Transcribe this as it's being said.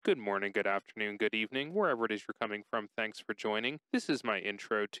Good morning, good afternoon, good evening, wherever it is you're coming from. Thanks for joining. This is my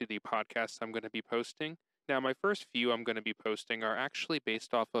intro to the podcast I'm going to be posting. Now, my first few I'm going to be posting are actually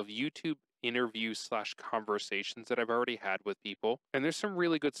based off of YouTube interviews slash conversations that I've already had with people. And there's some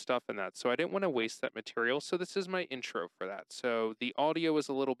really good stuff in that. So I didn't want to waste that material. So this is my intro for that. So the audio is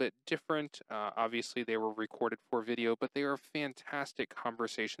a little bit different. Obviously, they were recorded for video, but they are fantastic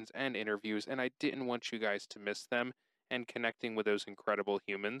conversations and interviews. And I didn't want you guys to miss them and connecting with those incredible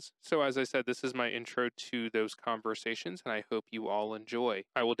humans. So, as I said, this is my intro to those conversations, and I hope you all enjoy.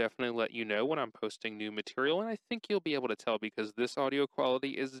 I will definitely let you know when I'm posting new material, and I think you'll be able to tell because this audio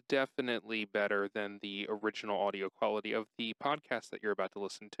quality is definitely better than the original audio quality of the podcast that you're about to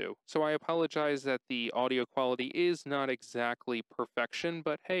listen to. So, I apologize that the audio quality is not exactly perfection,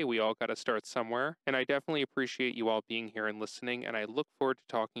 but hey, we all got to start somewhere, and I definitely appreciate you all being here and listening, and I look forward to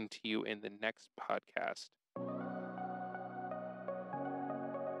talking to you in the next podcast.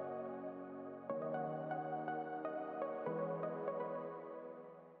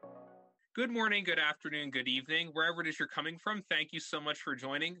 Good morning, good afternoon, good evening, wherever it is you're coming from. Thank you so much for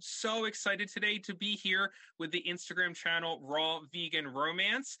joining. So excited today to be here with the Instagram channel Raw Vegan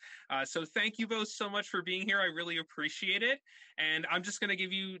Romance. So thank you both so much for being here. I really appreciate it. And I'm just going to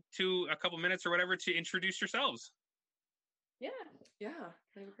give you a couple minutes or whatever to introduce yourselves. Yeah.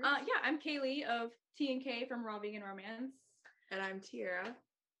 I'm Kaylee of T&K from Raw Vegan Romance. And I'm Tiara.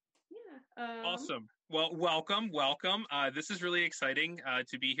 Yeah. Awesome. Well, welcome. This is really exciting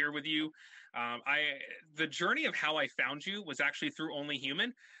to be here with you. The journey of how I found you was actually through Only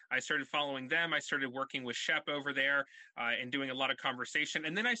Human. I started following them. I started working with Shep over there and doing a lot of conversation.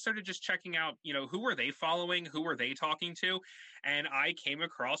 And then I started just checking out, who were they following? Who were they talking to? And I came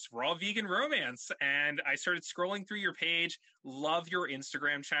across Raw Vegan Romance and I started scrolling through your page. Love your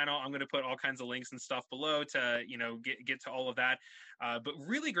Instagram channel. I'm going to put all kinds of links and stuff below to, get to all of that. But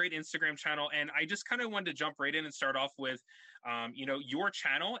really great Instagram channel. And I just kind of wanted to jump right in and start off with, your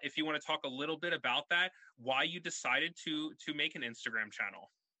channel. If you want to talk a little bit about that, why you decided to make an Instagram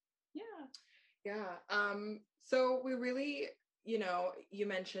channel. Yeah. So we really, you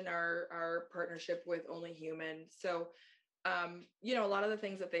mentioned our partnership with Only Human. So, a lot of the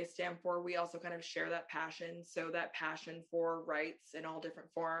things that they stand for, we also kind of share that passion. So that passion for rights in all different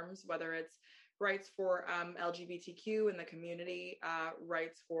forms, whether it's rights for LGBTQ in the community,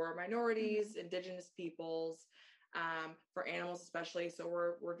 rights for minorities, indigenous peoples, for animals especially. So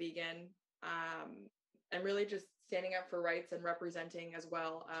we're vegan, and really just standing up for rights and representing as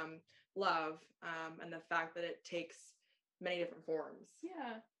well love, and the fact that it takes many different forms.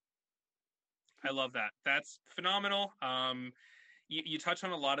 Yeah. I love that. That's phenomenal. You touch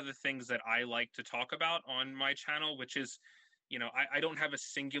on a lot of the things that I like to talk about on my channel, which is, I don't have a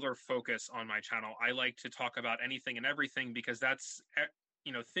singular focus on my channel. I like to talk about anything and everything because that's,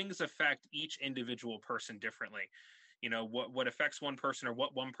 things affect each individual person differently. What affects one person or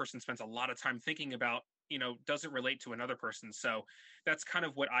what one person spends a lot of time thinking about, doesn't relate to another person. So that's kind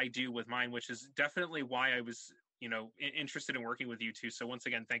of what I do with mine, which is definitely why I was interested in working with you too. So once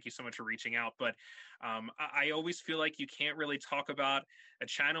again, thank you so much for reaching out. But I always feel like you can't really talk about a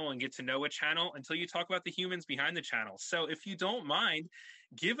channel and get to know a channel until you talk about the humans behind the channel. So if you don't mind,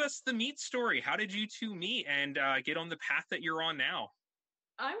 give us the meet story. How did you two meet and get on the path that you're on now?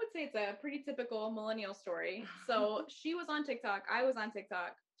 I would say it's a pretty typical millennial story. So she was on TikTok. I was on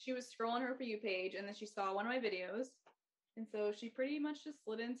TikTok. She was scrolling her For You page and then she saw one of my videos. And so she pretty much just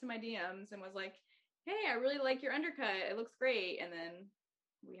slid into my DMs and was like, hey, I really like your undercut. It looks great. And then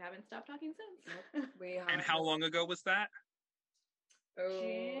we haven't stopped talking since. And how long ago was that?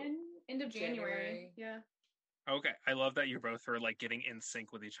 End of January. Yeah. Okay. I love that you both are like getting in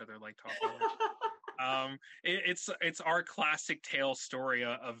sync with each other, like talking. It's our classic tale story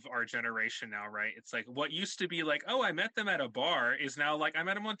of our generation now, right? It's like what used to be like, oh, I met them at a bar is now like I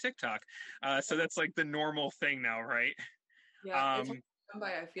met them on TikTok. So that's like the normal thing now, right? Yeah.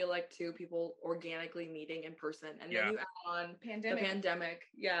 By I feel like too people organically meeting in person, and then you add on the pandemic,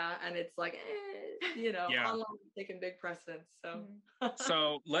 and it's like online taking big precedence. So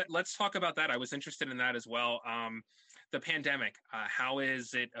so let's talk about that. I was interested in that as well. The pandemic, how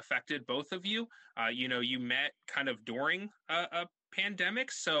has it affected both of you? You met kind of during a pandemic,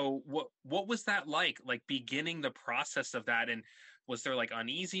 so what was that like beginning the process of that? And was there like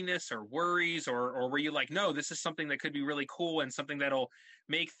uneasiness or worries, or were you like, no, this is something that could be really cool and something that'll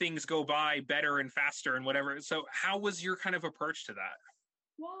make things go by better and faster and whatever? So how was your kind of approach to that?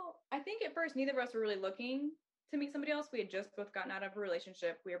 Well, I think at first neither of us were really looking to meet somebody else. We had just both gotten out of a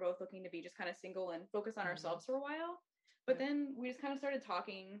relationship. We were both looking to be just kind of single and focus on ourselves for a while. But then we just kind of started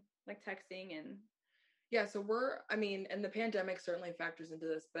talking, like texting, and Yeah, so and the pandemic certainly factors into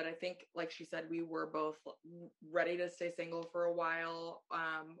this, but I think, like she said, we were both ready to stay single for a while.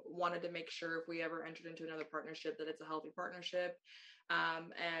 Wanted to make sure if we ever entered into another partnership that it's a healthy partnership.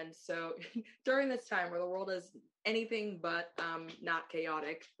 And so during this time where the world is anything but not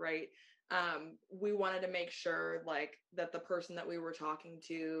chaotic, right? We wanted to make sure like that the person that we were talking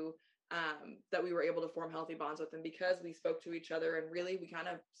to, that we were able to form healthy bonds with, and because we spoke to each other and really we kind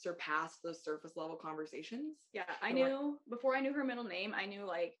of surpassed those surface level conversations. Yeah, I knew before I knew her middle name, I knew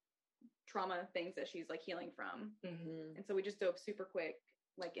like trauma things that she's like healing from, and so we just dove super quick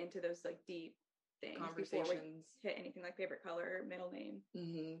like into those like deep things conversations before we hit anything like favorite color, middle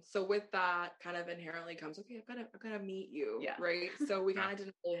name. So with that kind of inherently comes, okay, I've got to meet you, right? So we kind of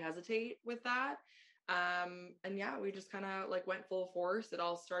didn't really hesitate with that. And yeah, we just kind of like went full force. It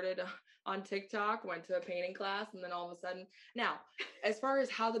all started on TikTok, went to a painting class, and then all of a sudden, now, as far as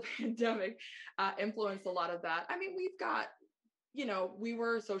how the pandemic influenced a lot of that, I mean, we've got, we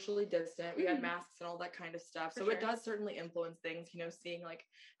were socially distant, we had masks and all that kind of stuff. So it does certainly influence things, seeing like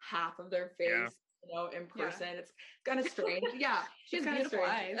half of their face, in person. It's kind of strange. Yeah. She's kind of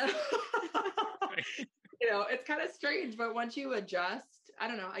strange. It's kind of strange, but once you adjust, I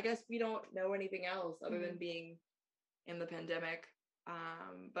don't know, I guess we don't know anything else other than being in the pandemic.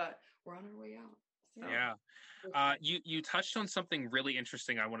 But we're on our way out. So. Yeah. You touched on something really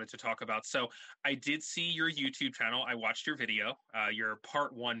interesting I wanted to talk about. So I did see your YouTube channel. I watched your video, your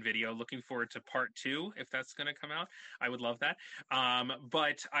part 1 video. Looking forward to part 2, if that's going to come out. I would love that.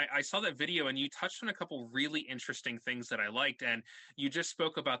 But I saw that video and you touched on a couple really interesting things that I liked. And you just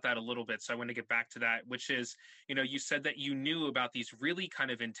spoke about that a little bit. So I want to get back to that, which is, you said that you knew about these really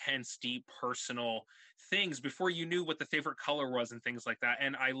kind of intense, deep, personal things before you knew what the favorite color was and things like that.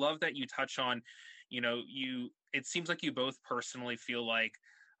 And I love that you touch on, it seems like you both personally feel like,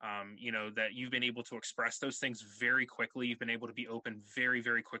 that you've been able to express those things very quickly. You've been able to be open very,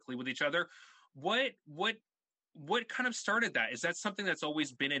 very quickly with each other. What kind of started that? Is that something that's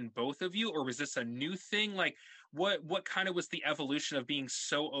always been in both of you, or was this a new thing? Like what kind of was the evolution of being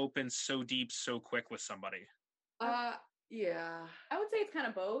so open, so deep, so quick with somebody? Yeah, I would say it's kind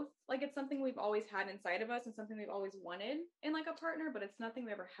of both. Like it's something we've always had inside of us and something we've always wanted in like a partner, but it's nothing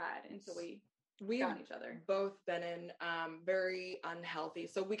we ever had until we've gotten each other. Both been in very unhealthy.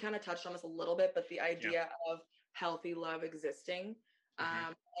 So we kind of touched on this a little bit, but the idea of healthy love existing.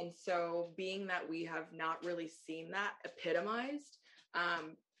 And so being that we have not really seen that epitomized,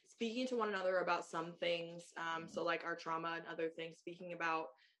 speaking to one another about some things, so like our trauma and other things, speaking about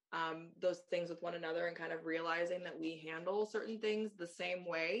those things with one another and kind of realizing that we handle certain things the same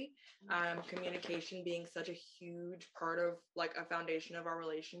way. Communication being such a huge part of like a foundation of our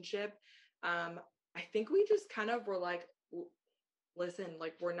relationship. I think we just kind of were like, listen,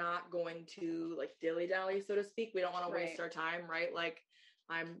 like we're not going to like dilly-dally, so to speak. We don't want to waste our time, right? Like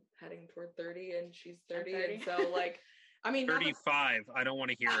I'm heading toward 30 and she's 30. And so like, I mean, 35, I don't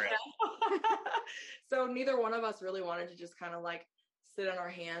want to hear it. So neither one of us really wanted to just kind of like sit on our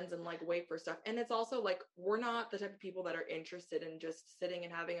hands and like wait for stuff. And it's also like, we're not the type of people that are interested in just sitting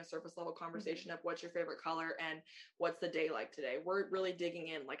and having a surface level conversation of what's your favorite color and what's the day like today. We're really digging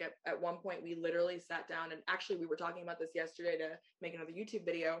in. Like at one point we literally sat down, and actually we were talking about this yesterday to make another YouTube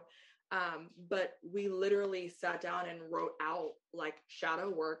video. But we literally sat down and wrote out like shadow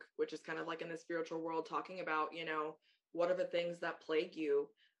work, which is kind of like in the spiritual world, talking about, what are the things that plague you?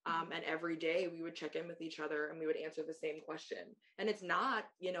 And every day we would check in with each other and we would answer the same question. And it's not,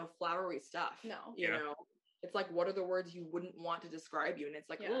 flowery stuff. No. You know, it's like, what are the words you wouldn't want to describe you? And it's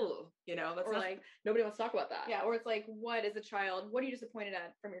like, oh, that's or not, like, nobody wants to talk about that. Yeah. Or it's like, what is a child? What are you disappointed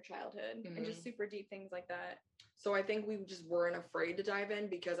at from your childhood? And just super deep things like that. So I think we just weren't afraid to dive in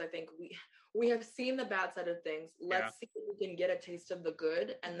because I think we have seen the bad side of things. Let's see if we can get a taste of the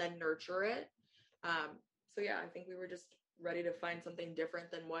good and then nurture it. So yeah, I think we were just ready to find something different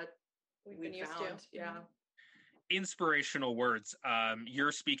than what we've been used found. to. Yeah. Inspirational words.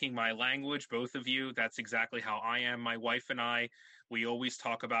 You're speaking my language, both of you. That's exactly how I am. My wife and I, we always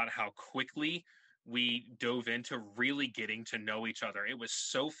talk about how quickly we dove into really getting to know each other. It was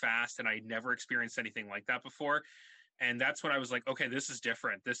so fast, and I never experienced anything like that before. And that's when I was like, okay, this is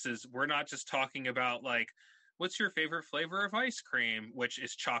different. We're not just talking about like, what's your favorite flavor of ice cream, which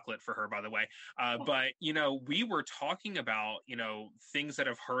is chocolate for her, by the way. But, we were talking about, things that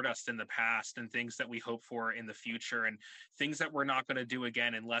have hurt us in the past and things that we hope for in the future and things that we're not going to do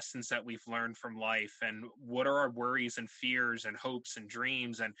again and lessons that we've learned from life. And what are our worries and fears and hopes and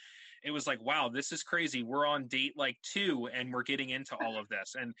dreams? And it was like, wow, this is crazy. We're on date like 2 and we're getting into all of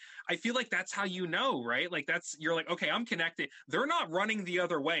this. And I feel like that's how you know, right? Like you're like, okay, I'm connected. They're not running the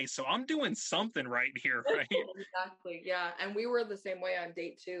other way, so I'm doing something right here, right? Exactly. Yeah. And we were the same way on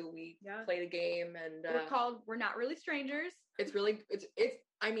date 2. We played a game and We're Not Really Strangers. It's really it's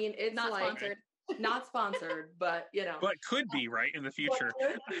I mean, it's not like sponsored. Not sponsored, but but could be, right, in the future.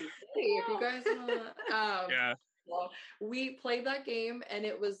 Hey, if you guys wanna, yeah. Well, we played that game and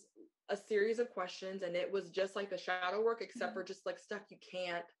it was a series of questions, and it was just like the shadow work, except for just like stuff you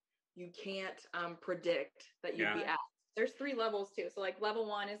can't predict that you'd be asked. There's 3 levels too. So like level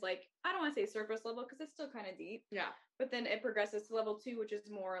 1 is like, I don't want to say surface level because it's still kind of deep. Yeah. But then it progresses to level 2, which is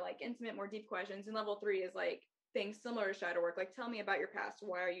more like intimate, more deep questions. And level 3 is like things similar to shadow work. Like, tell me about your past.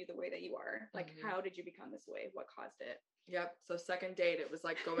 Why are you the way that you are? Like, how did you become this way? What caused it? Yep. So second date, it was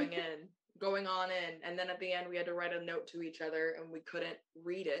like going on in. And then at the end, we had to write a note to each other, and we couldn't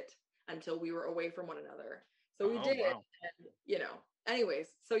read it until we were away from one another. So we did it. And, anyways.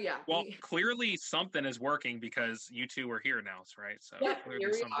 So yeah. Well, clearly something is working because you two are here now, right? So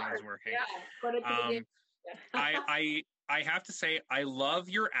clearly something is working. Yeah. But I have to say, I love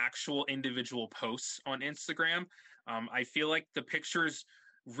your actual individual posts on Instagram. I feel like the pictures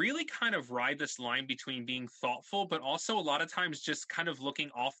really kind of ride this line between being thoughtful, but also a lot of times just kind of looking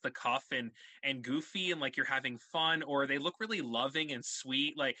off the cuff and goofy, and like you're having fun, or they look really loving and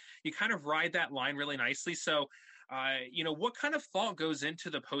sweet. Like you kind of ride that line really nicely. So, what kind of thought goes into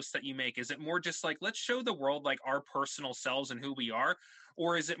the posts that you make? Is it more just like, let's show the world like our personal selves and who we are?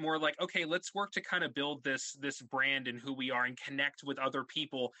 Or is it more like, okay, let's work to kind of build this brand and who we are and connect with other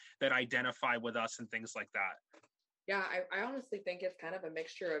people that identify with us and things like that? Yeah, I honestly think it's kind of a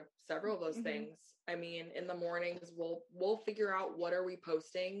mixture of several of those things. I mean, in the mornings, we'll figure out what are we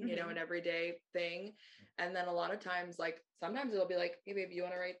posting, an everyday thing. And then a lot of times, like sometimes it'll be like, hey babe, you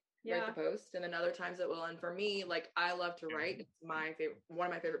want to write the post? And then other times it will. And for me, like I love to write. It's my favorite, one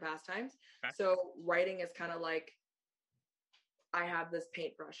of my favorite pastimes. Okay. So writing is kind of like, I have this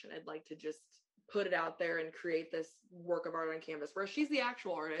paintbrush and I'd like to just put it out there and create this work of art on canvas, where she's the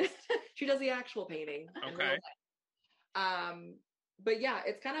actual artist. She does the actual painting. Okay. But yeah,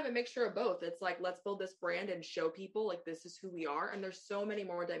 it's kind of a mixture of both. It's like, let's build this brand and show people like this is who we are. And there's so many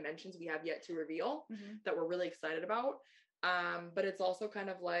more dimensions we have yet to reveal that we're really excited about. But it's also kind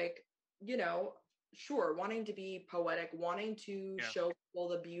of like, sure, wanting to be poetic, wanting to show people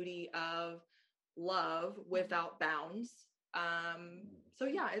the beauty of love without bounds. So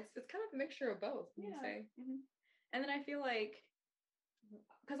yeah, it's kind of a mixture of both. Yeah. Say. And then I feel like,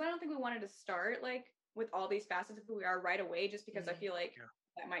 because I don't think we wanted to start like with all these facets of who we are right away, just because I feel like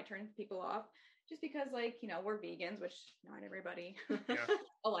that might turn people off. Just because, like, we're vegans, which not everybody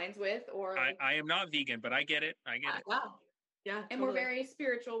aligns with. Or I am not vegan, but I get it. Wow. Yeah. And we're very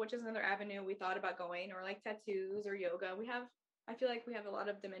spiritual, which is another avenue we thought about going, or like tattoos or yoga. I feel like we have a lot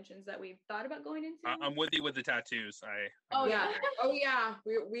of dimensions that we've thought about going into. I'm with you with the tattoos. I've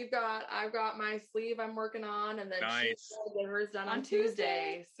got my sleeve I'm working on, and then she's gonna get hers done on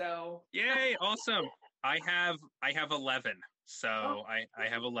Tuesday. So yay, awesome. I have 11. So I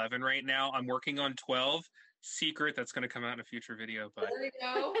have 11 right now. I'm working on 12. Secret, that's going to come out in a future video, but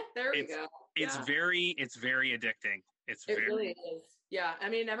there we go. It's very addicting. It really is. Yeah, I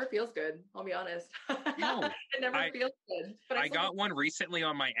mean, it never feels good. I'll be honest. No, it never feels good. But I got one recently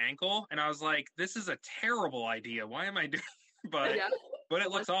on my ankle, and I was like, "This is a terrible idea. Why am I doing?" But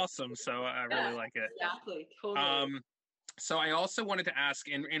it looks awesome, so I really like it. Exactly. Totally. So I also wanted to ask,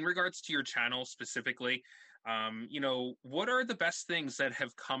 in regards to your channel specifically, what are the best things that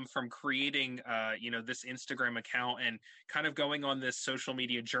have come from creating, this Instagram account and kind of going on this social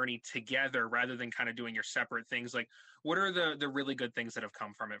media journey together rather than kind of doing your separate things? Like, what are the really good things that have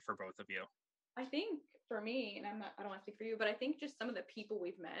come from it for both of you? I think for me, and I don't want to speak for you, but I think just some of the people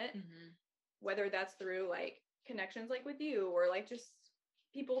we've met, whether that's through like connections like with you, or like just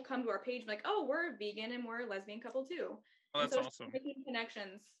people come to our page like, oh, we're vegan and we're a lesbian couple too. Oh, that's awesome. Making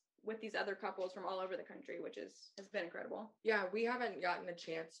connections with these other couples from all over the country, which has been incredible. Yeah, we haven't gotten a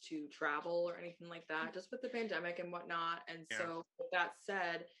chance to travel or anything like that, just with the pandemic and whatnot. And so with that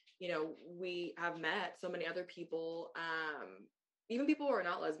said, we have met so many other people, even people who are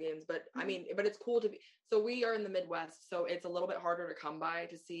not lesbians, but I mean, but it's cool to be, so we are in the Midwest, so it's a little bit harder to come by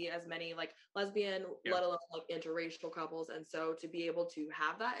to see as many like lesbian, let alone like interracial couples. And so to be able to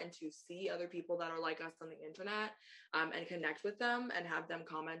have that and to see other people that are like us on the internet, and connect with them and have them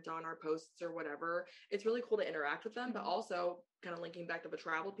comment on our posts or whatever, it's really cool to interact with them. But also kind of linking back to the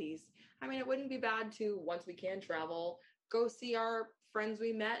travel piece, I mean, it wouldn't be bad to, once we can travel, go see our friends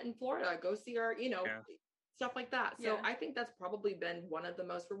we met in Florida, go see our, stuff like that. So Yeah. I think that's probably been one of the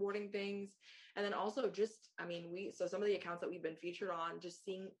most rewarding things. And then also just, I mean, so some of the accounts that we've been featured on, just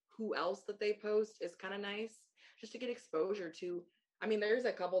seeing who else that they post is kind of nice, just to get exposure to. I mean, there's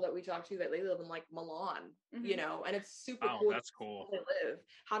a couple that we talked to that they live in like Milan, you know, and it's super cool. That's cool.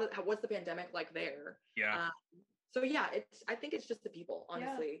 How they live. What's the pandemic like there? Yeah. So yeah, I think it's just the people,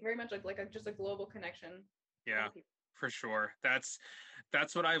 honestly. Yeah, very much just a global connection. Yeah, for sure. That's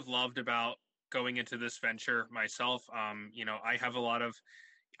what I've loved about going into this venture myself. You know,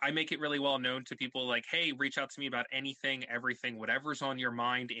 I make it really well known to people like, hey, reach out to me about anything, everything, whatever's on your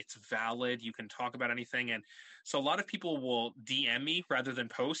mind. It's valid. You can talk about anything. And so a lot of people will DM me rather than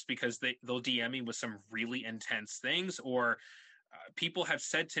post because they'll DM me with some really intense things, or people have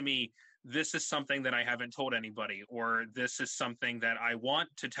said to me, this is something that I haven't told anybody, or this is something that I want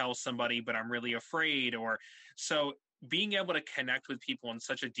to tell somebody, but I'm really afraid. Or so being able to connect with people on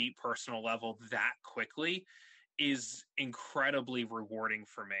such a deep personal level that quickly is incredibly rewarding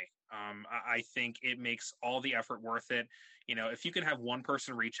for me. I think it makes all the effort worth it. You know, if you can have one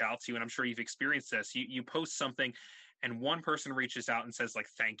person reach out to you, and I'm sure you've experienced this, you post something and one person reaches out and says like,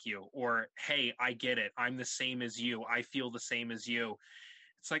 thank you, or, hey, I get it. I'm the same as you. I feel the same as you.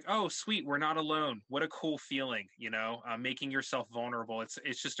 It's like, oh, sweet. We're not alone. What a cool feeling, you know, making yourself vulnerable.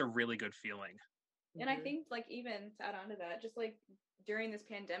 It's just a really good feeling. And I think like, even to add on to that, just like during this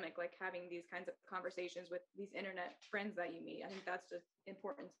pandemic, like having these kinds of conversations with these internet friends that you meet, I think that's just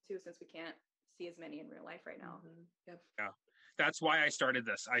important too, since we can't see as many in real life right now. Yep. Yeah. That's why I started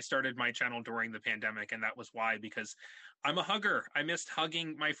this. I started my channel during the pandemic, and that was why, because I'm a hugger. I missed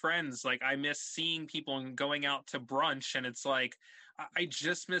hugging my friends. Like, I miss seeing people and going out to brunch, and it's like, I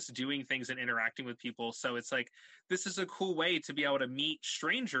just miss doing things and interacting with people. So it's like, this is a cool way to be able to meet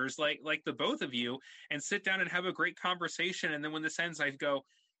strangers like the both of you and sit down and have a great conversation. And then when this ends, I go,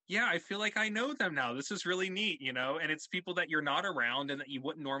 yeah, I feel like I know them now. This is really neat, you know, and it's people that you're not around and that you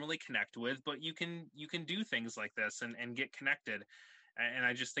wouldn't normally connect with, but you can do things like this and get connected. And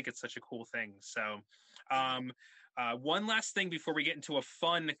I just think it's such a cool thing. So, one last thing before we get into a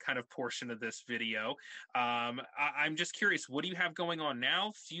fun kind of portion of this video. I'm just curious, what do you have going on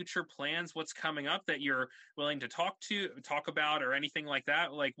now? Future plans? What's coming up that you're willing to talk about, or anything like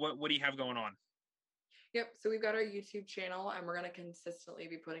that? Like, what do you have going on? Yep. So we've got our YouTube channel, and we're going to consistently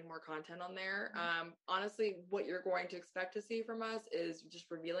be putting more content on there. Honestly, what you're going to expect to see from us is just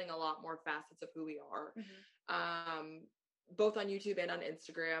revealing a lot more facets of who we are. Both on YouTube and on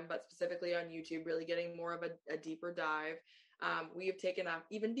Instagram, but specifically on YouTube, really getting more of a deeper dive. We have taken an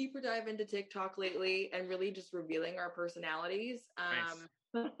even deeper dive into TikTok lately, and really just revealing our personalities.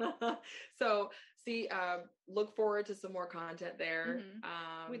 Nice. So look forward to some more content there.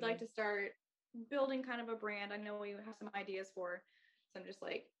 We'd like to start building kind of a brand. I know we have some ideas for some just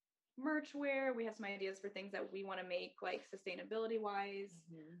like merch wear. We have some ideas for things that we want to make, like sustainability wise.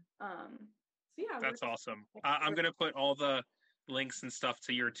 So yeah, that's awesome. I'm going to put all the links and stuff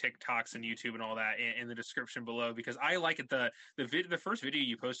to your TikToks and YouTube and all that in the description below, because I like it. The first video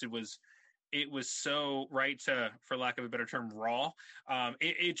you posted was so for lack of a better term, raw.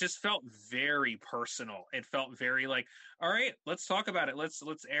 It just felt very personal. It felt very like, all right, let's talk about it. Let's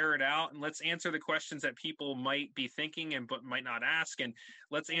air it out, and let's answer the questions that people might be thinking but might not ask. And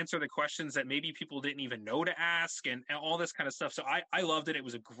let's answer the questions that maybe people didn't even know to ask, and all this kind of stuff. So I loved it. It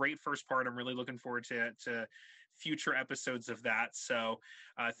was a great first part. I'm really looking forward to future episodes of that. So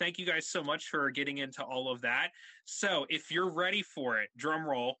thank you guys so much for getting into all of that. So if you're ready for it, drum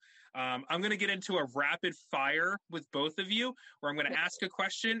roll. I'm going to get into a rapid fire with both of you, where I'm going to ask a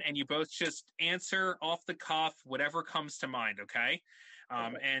question and you both just answer off the cuff, whatever comes to mind. Okay.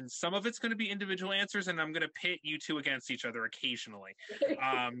 And some of it's going to be individual answers, and I'm going to pit you two against each other occasionally.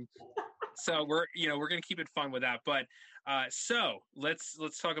 So we're going to keep it fun with that. But so let's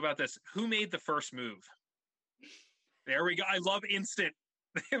talk about this. Who made the first move? There we go. I love instant.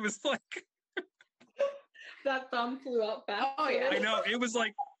 It was like that thumb flew out fast. Oh yeah, I know. It was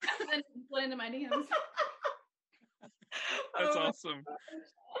like then slid into my DMs. That's awesome.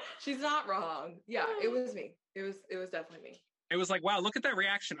 She's not wrong. Yeah, it was me. It was definitely me. It was like, wow, look at that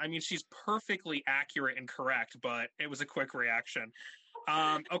reaction. I mean, she's perfectly accurate and correct, but it was a quick reaction.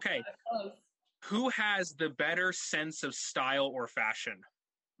 Okay. Who has the better sense of style or fashion?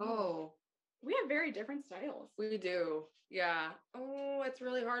 Oh, we have very different styles. We do. Yeah. Oh, it's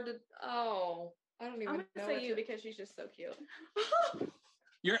really hard to. Oh, I don't even know. I'm going to say you because she's just so cute.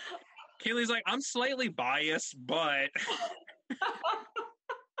 Kaylee's like, I'm slightly biased, but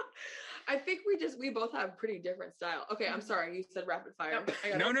I think we both have pretty different style. Okay, I'm sorry. You said rapid fire.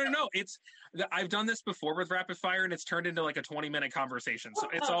 No. I've done this before with rapid fire, and it's turned into like a 20-minute conversation. So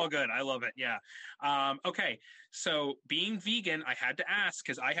it's all good. I love it. Yeah. Okay. So being vegan, I had to ask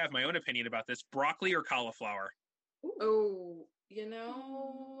because I have my own opinion about this: broccoli or cauliflower? Oh, you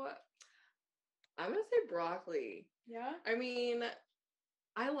know, I'm gonna say broccoli. Yeah. I mean,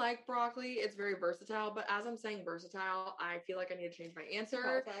 I like broccoli. It's very versatile, but as I'm saying versatile, I feel like I need to change my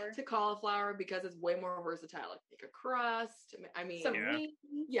answer to cauliflower because it's way more versatile. Like make a crust. I mean, Some wings.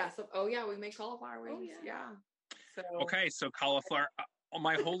 Yeah. So, we make cauliflower wings. Yeah. So Okay, so cauliflower.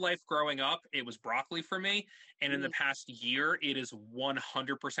 My whole life growing up, it was broccoli for me, and in the past year, it is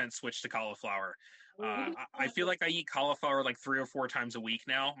 100% switched to cauliflower. I feel like I eat cauliflower like 3 or 4 times a week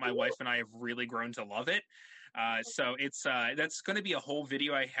now. My wife and I have really grown to love it. So it's that's going to be a whole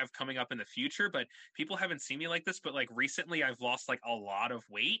video I have coming up in the future, but people haven't seen me like this, but like recently I've lost like a lot of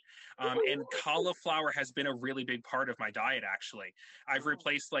weight. And cauliflower has been a really big part of my diet. Actually, I've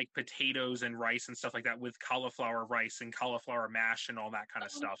replaced like potatoes and rice and stuff like that with cauliflower rice and cauliflower mash and all that kind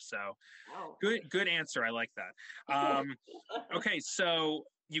of stuff. So good answer. I like that. Okay. So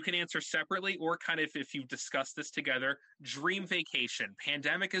you can answer separately or kind of if you've discussed this together. Dream vacation.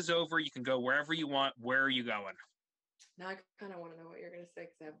 Pandemic is over. You can go wherever you want. Where are you going? Now I kind of want to know what you're going to say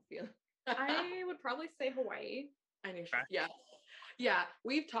because I have a feeling. I would probably say Hawaii. I knew. Yeah. Yeah.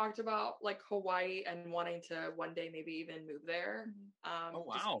 We've talked about like Hawaii and wanting to one day maybe even move there. Oh,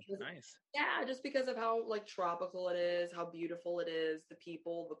 wow. Nice. Yeah. Just because of how like tropical it is, how beautiful it is, the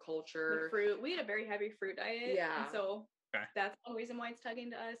people, the culture. The fruit. We had a very heavy fruit diet. Yeah. And so that's one reason why it's tugging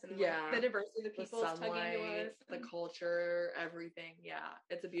to us, and the diversity of the people is tugging to us, the culture, everything. Yeah,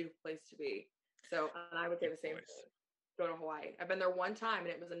 it's a beautiful place to be. So, and I would say the same thing. Go to Hawaii. I've been there one time, and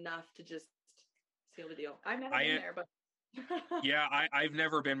it was enough to just seal the deal. I've never been there, but yeah, I've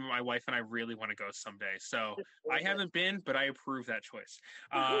never been. My wife and I really want to go someday. So I haven't been, but I approve that choice.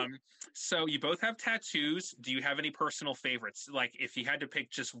 So you both have tattoos. Do you have any personal favorites? Like if you had to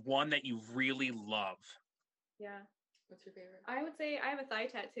pick just one that you really love? Yeah. What's your favorite? I would say I have a thigh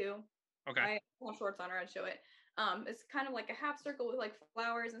tattoo. Okay. I have shorts on her. I'd show it. It's kind of like a half circle with like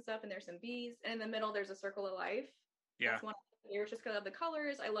flowers and stuff, and there's some bees, and in the middle there's a circle of life. Yeah. That's one of my favorites just because of the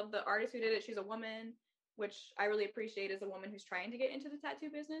colors. I love the artist who did it. She's a woman, which I really appreciate as a woman who's trying to get into the tattoo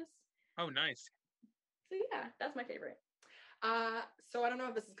business. Oh, nice. So yeah, that's my favorite. So I don't know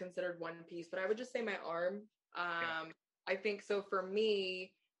if this is considered one piece, but I would just say my arm. I think so for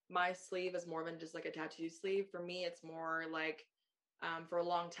me, my sleeve is more than just like a tattoo sleeve. For me, it's more like, for a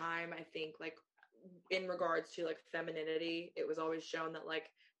long time, I think like in regards to like femininity, it was always shown that like,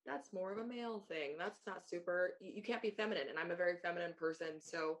 that's more of a male thing. That's not super, you can't be feminine. And I'm a very feminine person.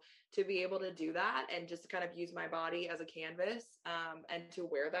 So to be able to do that and just kind of use my body as a canvas, and to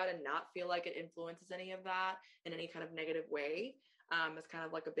wear that and not feel like it influences any of that in any kind of negative way, is kind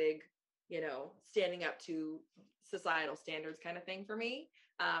of like a big, standing up to societal standards kind of thing for me.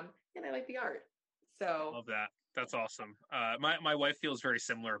 And I like the art. So love that. That's awesome. My wife feels very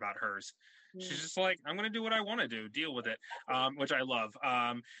similar about hers. She's just like, I'm going to do what I want to do, deal with it, which I love.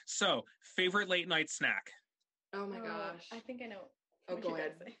 So favorite late night snack? Oh my gosh. I think I know. Oh, go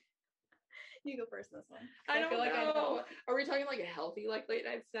ahead. You go first in this one. I don't know. Are we talking like a healthy like late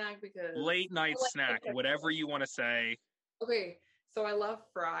night snack? Because late night snack, whatever you want to say. Okay. So I love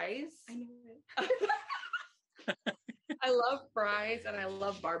fries. I knew it. I love fries and I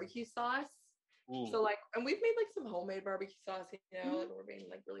love barbecue sauce. Ooh. So like, and we've made like some homemade barbecue sauce, like we're being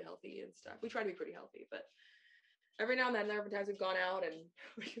like really healthy and stuff. We try to be pretty healthy, but every now and then there have been times we've gone out and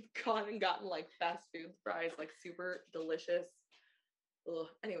we've gone and gotten like fast food fries, like super delicious. Ugh.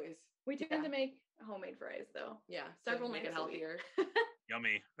 Anyways, we tend to make homemade fries though. Yeah, several make it healthier.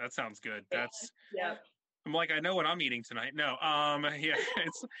 Yummy. That sounds good. That's yeah. I'm like, I know what I'm eating tonight. No, yeah,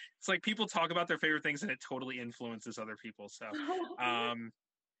 it's like people talk about their favorite things and it totally influences other people. So,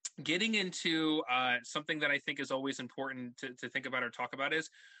 getting into something that I think is always important to think about or talk about is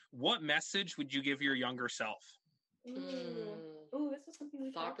what message would you give your younger self? Ooh, this is something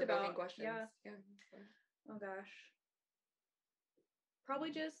we talked about. Questions. Yeah. Oh gosh.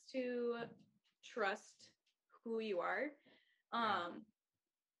 Probably just to trust who you are.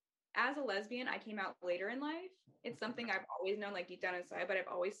 As a lesbian, I came out later in life. It's something I've always known, like deep down inside, but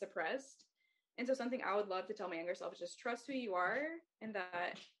I've always suppressed. And so something I would love to tell my younger self is just trust who you are, and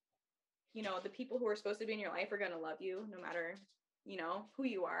that, the people who are supposed to be in your life are going to love you no matter, who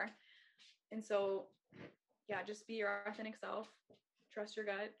you are. And so, yeah, just be your authentic self. Trust your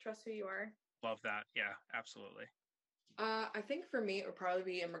gut. Trust who you are. Love that. Yeah, absolutely. I think for me, it would probably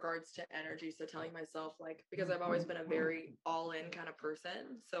be in regards to energy. So telling myself, like, because I've always been a very all in kind of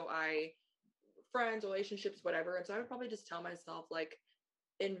person. So friends, relationships, whatever. And so I would probably just tell myself, like,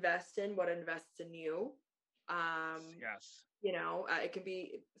 invest in what invests in you. Yes. It can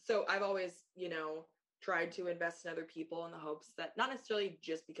be, so I've always, tried to invest in other people in the hopes that not necessarily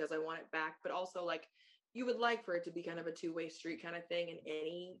just because I want it back, but also like you would like for it to be kind of a two-way street kind of thing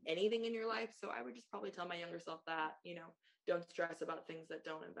in anything in your life. So I would just probably tell my younger self that, don't stress about things that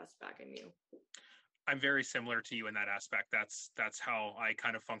don't invest back in you. I'm very similar to you in that aspect. That's how I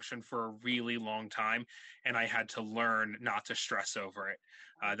kind of functioned for a really long time, and I had to learn not to stress over it.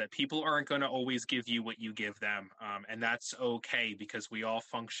 That people aren't going to always give you what you give them, and that's okay because we all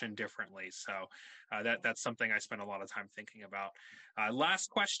function differently. So that's something I spend a lot of time thinking about. Last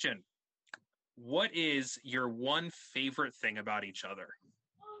question: what is your one favorite thing about each other?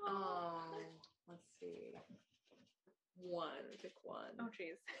 Oh, let's see. Pick one. Oh,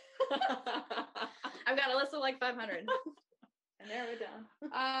 jeez. I've got a list of like 500. I narrowed it down.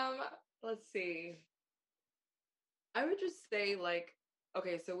 Let's see. I would just say, like,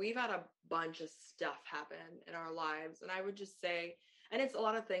 okay, so we've had a bunch of stuff happen in our lives, and I would just say, and it's a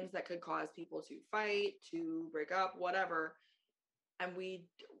lot of things that could cause people to fight, to break up, whatever. And we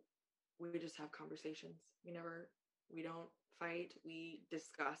just have conversations. We don't fight. We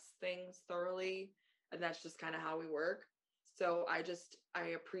discuss things thoroughly, and that's just kind of how we work. So I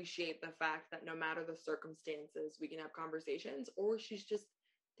appreciate the fact that no matter the circumstances, we can have conversations. Or she's just,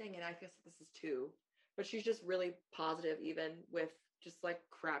 dang it, I guess this is two, but she's just really positive, even with just like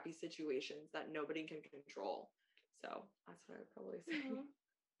crappy situations that nobody can control. So that's what I would probably say.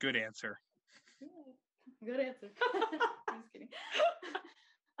 Good answer. Yeah, good answer. I'm just kidding.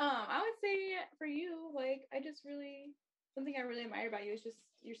 I would say for you, like, something I really admire about you is just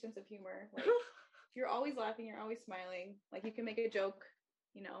your sense of humor. Like, you're always laughing, you're always smiling. Like, you can make a joke,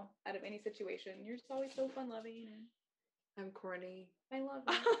 out of any situation. You're just always so fun loving. I'm corny. I love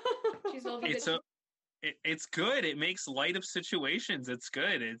it. She's all it's good. It makes light of situations. It's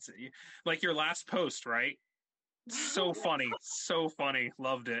good. It's like your last post, right? So funny. So funny.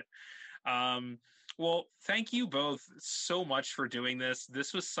 Loved it. Well, thank you both so much for doing this.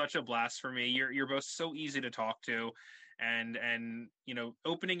 This was such a blast for me. You're both so easy to talk to, and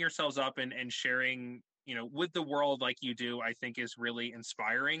opening yourselves up and sharing with the world like you do, I think is really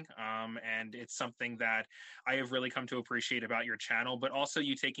inspiring. And it's something that I have really come to appreciate about your channel, but also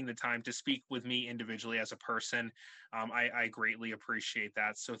you taking the time to speak with me individually as a person. I greatly appreciate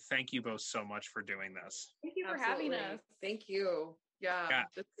that. So thank you both so much for doing this. Thank you for having us. Thank you. Yeah,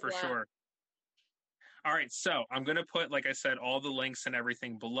 for sure. All right, so I'm going to put, like I said, all the links and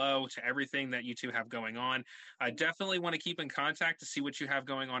everything below to everything that you two have going on. I definitely want to keep in contact to see what you have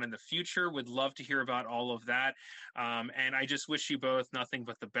going on in the future. Would love to hear about all of that. And I just wish you both nothing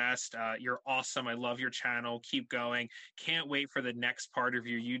but the best. You're awesome. I love your channel. Keep going. Can't wait for the next part of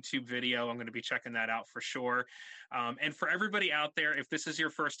your YouTube video. I'm going to be checking that out for sure. And for everybody out there, if this is your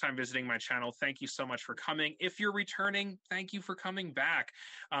first time visiting my channel, thank you so much for coming. If you're returning, thank you for coming back.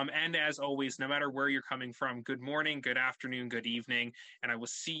 And as always, no matter where you're coming from, good morning, good afternoon, good evening, and I will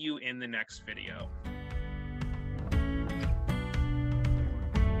see you in the next video.